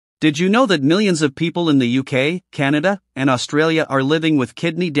Did you know that millions of people in the UK, Canada, and Australia are living with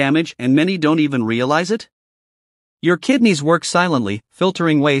kidney damage and many don't even realize it? Your kidneys work silently,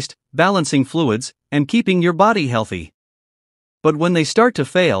 filtering waste, balancing fluids, and keeping your body healthy. But when they start to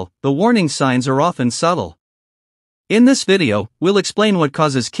fail, the warning signs are often subtle. In this video, we'll explain what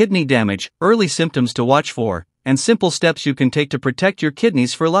causes kidney damage, early symptoms to watch for, and simple steps you can take to protect your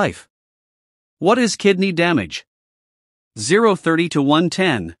kidneys for life. What is kidney damage? 0-30 to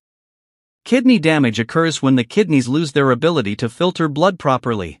 110. Kidney damage occurs when the kidneys lose their ability to filter blood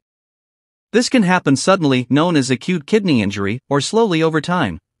properly. This can happen suddenly, known as acute kidney injury, or slowly over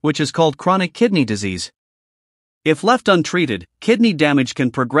time, which is called chronic kidney disease. If left untreated, kidney damage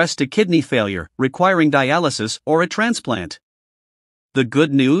can progress to kidney failure, requiring dialysis or a transplant. The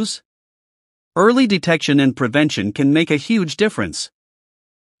good news? Early detection and prevention can make a huge difference.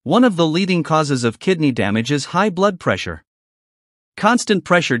 One of the leading causes of kidney damage is high blood pressure. Constant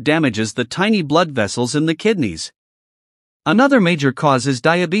pressure damages the tiny blood vessels in the kidneys. Another major cause is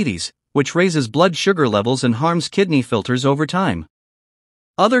diabetes, which raises blood sugar levels and harms kidney filters over time.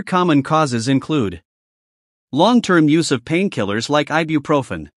 Other common causes include long-term use of painkillers like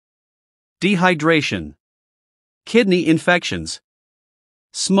ibuprofen, dehydration, kidney infections,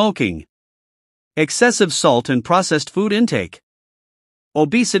 smoking, excessive salt and processed food intake,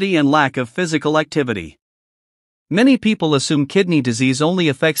 obesity and lack of physical activity. Many people assume kidney disease only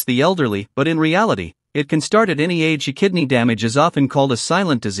affects the elderly, but in reality, it can start at any age. Kidney damage is often called a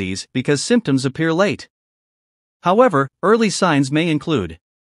silent disease because symptoms appear late. However, early signs may include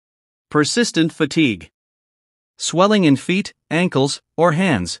persistent fatigue, swelling in feet, ankles, or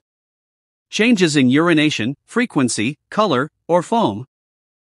hands, changes in urination, frequency, color, or foam,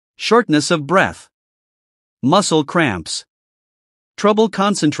 shortness of breath, muscle cramps, trouble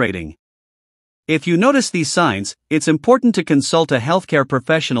concentrating. If you notice these signs, it's important to consult a healthcare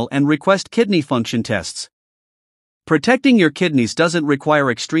professional and request kidney function tests. Protecting your kidneys doesn't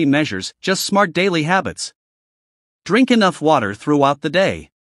require extreme measures, just smart daily habits. Drink enough water throughout the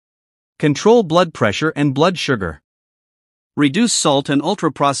day. Control blood pressure and blood sugar. Reduce salt and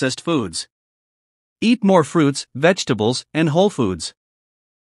ultra-processed foods. Eat more fruits, vegetables, and whole foods.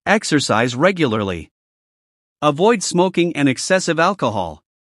 Exercise regularly. Avoid smoking and excessive alcohol.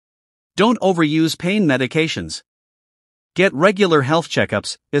 Don't overuse pain medications. Get regular health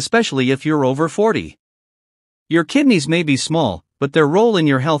checkups, especially if you're over 40. Your kidneys may be small, but their role in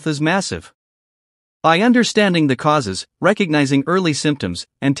your health is massive. By understanding the causes, recognizing early symptoms,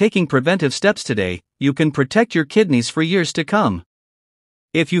 and taking preventive steps today, you can protect your kidneys for years to come.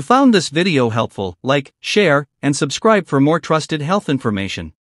 If you found this video helpful, like, share, and subscribe for more trusted health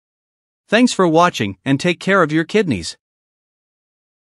information. Thanks for watching, and take care of your kidneys.